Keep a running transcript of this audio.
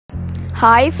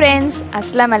Hi friends,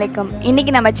 Assalamu alaikum.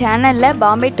 இன்னைக்கு நம்ம சேனல்ல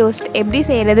பாம்பே டோஸ்ட் எப்படி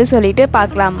செய்யறது சொல்லிட்டு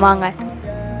பார்க்கலாம் வாங்க.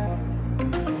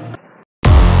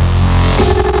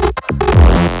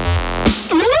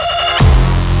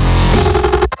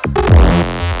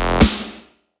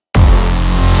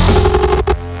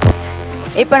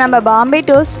 இப்போ நம்ம பாம்பே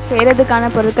டோஸ்ட் செய்யறதுக்கான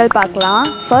பொருட்கள் பார்க்கலாம்.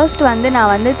 ஃபர்ஸ்ட்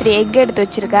நான் 3 எக் எடுத்து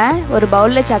வச்சிருக்கேன். ஒரு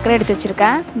பவுல்ல சக்கரை எடுத்து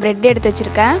வச்சிருக்கேன். பிரெட் எடுத்து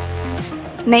வச்சிருக்கேன்.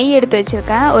 நெய் எடுத்து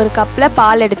வச்சிருக்கேன். ஒரு கப்ல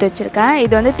பால் எடுத்து வச்சிருக்கேன்.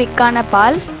 இது திக்கான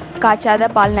பால், காய்ச்சாத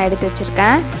பால் நான் எடுத்து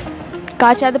வச்சிருக்கேன்.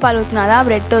 காய்ச்சாத பால் ஊற்றினாதான்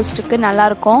பிரெட் டோஸ்ட்டுக்கு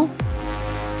நல்லாயிருக்கும்.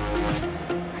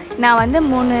 நான்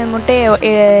 3 முட்டையை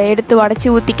எடுத்து உடச்சி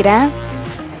ஊற்றிக்கிறேன்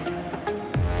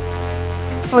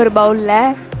ஒரு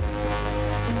பவுலில்.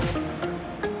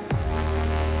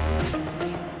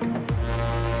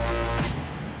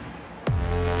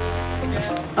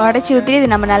 உடச்சி ஊற்றி இது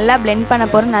நம்ம நல்லா பிளெண்ட் பண்ண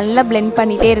போகிறோம். நல்லா பிளெண்ட்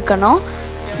பண்ணிகிட்டே இருக்கணும்.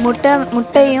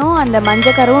 முட்டையும் அந்த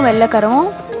மஞ்சக்கருவும் வெள்ளைக்கருவும்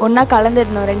ஒன்றா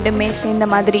கலந்துடணும். ரெண்டுமே சேர்ந்த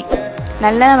மாதிரி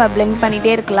நல்லா நம்ம பிளெண்ட்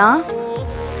பண்ணிகிட்டே இருக்கலாம்.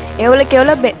 எவ்வளோக்கு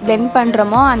எவ்வளோ பிளெண்ட்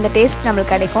பண்ணுறோமோ அந்த டேஸ்ட்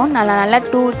நம்மளுக்கு கிடைக்கும். நல்லா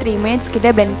 2-3 மினிட்ஸ்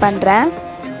கிட்டே பிளெண்ட் பண்ணுறேன்.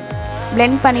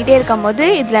 பிளெண்ட் பண்ணிகிட்டே இருக்கும் போது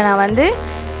இதில் நான்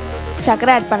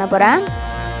சர்க்கரை ஆட் பண்ண போகிறேன்.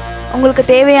 உங்களுக்கு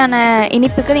தேவையான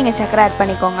இனிப்புக்கு நீங்கள் சர்க்கரை ஆட்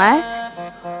பண்ணிக்கோங்க.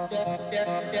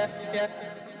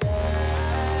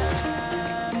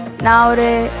 நான் ஒரு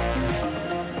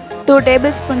 2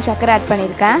 டேபிள் ஸ்பூன் சர்க்கரை ஆட்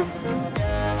பண்ணியிருக்கேன்.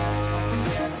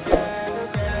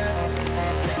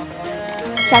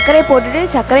 சர்க்கரை போட்டுட்டு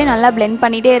சர்க்கரையும் நல்லா பிளெண்ட்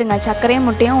பண்ணிகிட்டே இருங்க. சர்க்கரையும்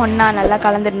முட்டையும் ஒன்றா நல்லா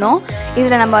கலந்துடணும்.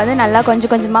 இதில் நம்ம நல்லா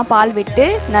கொஞ்சம் கொஞ்சமாக பால் விட்டு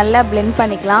நல்லா பிளெண்ட்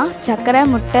பண்ணிக்கலாம். சர்க்கரை,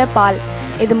 முட்டை, பால்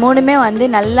இது மூணுமே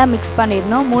நல்லா மிக்ஸ்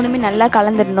பண்ணிடணும். மூணுமே நல்லா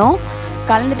கலந்துடணும்.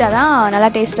 கலந்துட்டால் தான்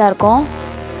நல்லா டேஸ்ட்டாக இருக்கும்.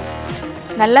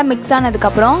 நல்லா மிக்ஸ்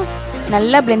ஆனதுக்கப்புறம்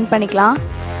நல்லா பிளெண்ட் பண்ணிக்கலாம்.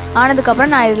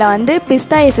 ஆனதுக்கப்புறம் நான் இதில்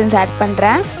பிஸ்தா எசன்ஸ் ஆட்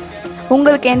பண்ணுறேன்.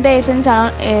 உங்களுக்கு எந்த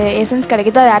எசன்ஸ்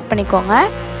கிடைக்குதோ அதை ஆட் பண்ணிக்கோங்க.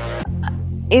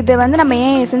 இது நம்ம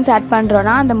ஏன் எசன்ஸ் ஆட்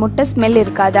பண்ணுறோன்னா அந்த முட்டை ஸ்மெல்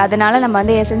இருக்காது. அதனால் நம்ம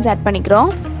எசன்ஸ் ஆட் பண்ணிக்கிறோம்.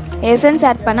 எசன்ஸ்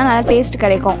ஆட் பண்ணால் நல்லா டேஸ்ட்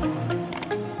கிடைக்கும்.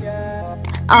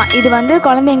 இது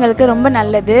குழந்தைங்களுக்கு ரொம்ப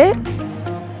நல்லது.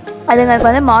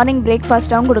 அதுங்களுக்கு மார்னிங்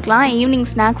பிரேக்ஃபாஸ்ட்டாகவும் கொடுக்கலாம், ஈவினிங்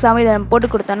ஸ்நாக்ஸாகவும் இதை நம்ம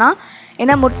போட்டு கொடுத்தோன்னா.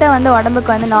 ஏன்னா முட்டை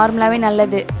உடம்புக்கு நார்மலாகவே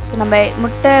நல்லது. ஸோ நம்ம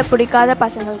முட்டை பிடிக்காத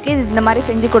பசங்களுக்கு இந்த மாதிரி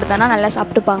செஞ்சு கொடுத்தோன்னா நல்லா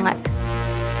சாப்பிட்டுப்பாங்க.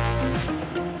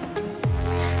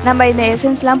 நம்ம இந்த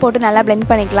எசன்ஸ்லாம் போட்டு நல்லா பிளெண்ட்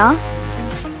பண்ணிக்கலாம்.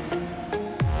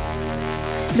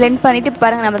 பிளெண்ட் பண்ணிவிட்டு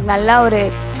பாருங்கள், நம்மளுக்கு நல்லா ஒரு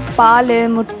பால்,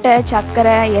 முட்டை,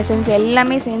 சர்க்கரை, எசன்ஸ்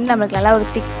எல்லாமே சேர்ந்து நம்மளுக்கு நல்லா ஒரு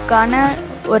திக்கான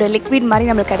ஒரு லிக்விட் மாதிரி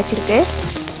நம்மளுக்கு கிடச்சிருக்கு.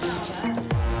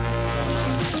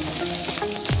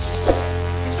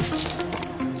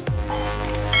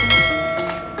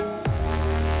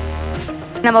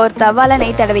 நம்ம ஒரு தவால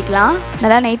நெய் தடவிக்கலாம்.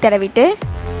 நல்லா நெய் தடவிட்டு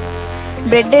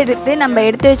பிரெட் எடுத்து நம்ம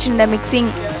எடுத்து வச்சுருந்த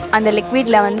மிக்சிங் அந்த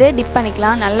லிக்விடில் டிப்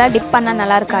பண்ணிக்கலாம். நல்லா டிப் பண்ணால்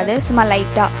நல்லா இருக்காது. சும்மா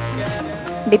லைட்டாக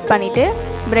டிப் பண்ணிவிட்டு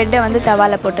ப்ரெட்டை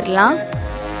தவால போட்டுடலாம்.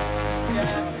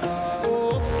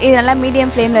 இது நல்லா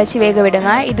மீடியம் ஃப்ளேமில் வச்சு வேக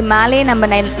விடுங்க. இது மேலேயே நம்ம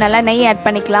நல்லா நெய் ஆட்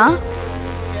பண்ணிக்கலாம்.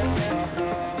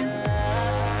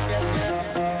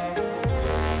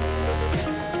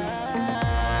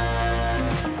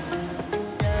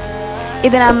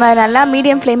 இதை நம்ம நல்லா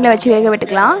மீடியம் ஃப்ளேமில் வச்சு வேக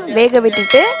விட்டுக்கலாம். வேக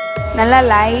விட்டுட்டு நல்லா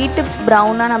லைட்டு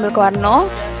ப்ரௌனாக நம்மளுக்கு வரணும்.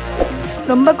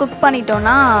 ரொம்ப குக்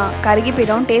பண்ணிட்டோன்னா கருகி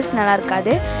போய்டும், டேஸ்ட் நல்லா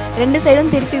இருக்காது. 2 சைடும்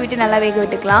திருப்பி விட்டு நல்லா வேக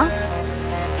விட்டுக்கலாம்.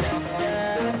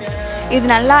 இது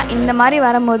நல்லா இந்த மாதிரி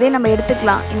வரும்போதே நம்ம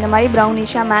எடுத்துக்கலாம். இந்த மாதிரி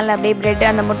ப்ரௌனிஷாக மேலே அப்படியே ப்ரெட்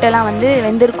அந்த முட்டைலாம்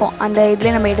வெந்திருக்கும். அந்த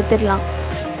இதில் நம்ம எடுத்துடலாம்.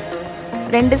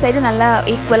 2 சைடும் நல்லா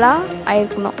ஈக்குவலாக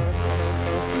ஆயிருக்கணும்.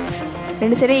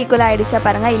 2 சைடும் ஈக்குவலாக ஆகிடுச்சா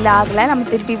பாருங்கள். இல்லை ஆகலை,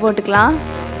 நம்ம திருப்பி போட்டுக்கலாம்.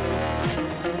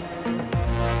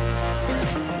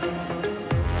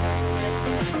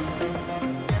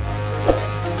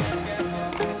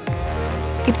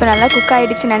 இப்போ நல்லா குக்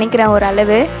ஆகிடுச்சு நினைக்கிறேன்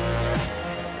ஓரளவு.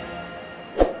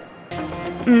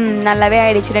 நல்லாவே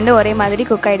ஆகிடுச்சு. 2 ஒரே மாதிரி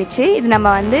குக் ஆகிடுச்சு. இது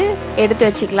நம்ம எடுத்து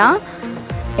வச்சுக்கலாம்.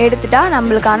 எடுத்துட்டா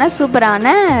நம்மளுக்கான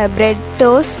சூப்பரான பிரெட்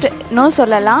டோஸ்ட்னு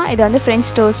சொல்லலாம். இது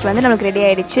ஃப்ரெஞ்ச் டோஸ்ட் நம்மளுக்கு ரெடி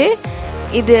ஆகிடுச்சு.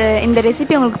 இந்த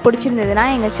ரெசிபி உங்களுக்கு பிடிச்சிருந்ததுன்னா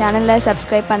எங்கள் சேனலை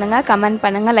சப்ஸ்கிரைப் பண்ணுங்கள், கமெண்ட்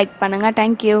பண்ணுங்கள், லைக் பண்ணுங்கள்.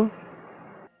 தேங்க்யூ.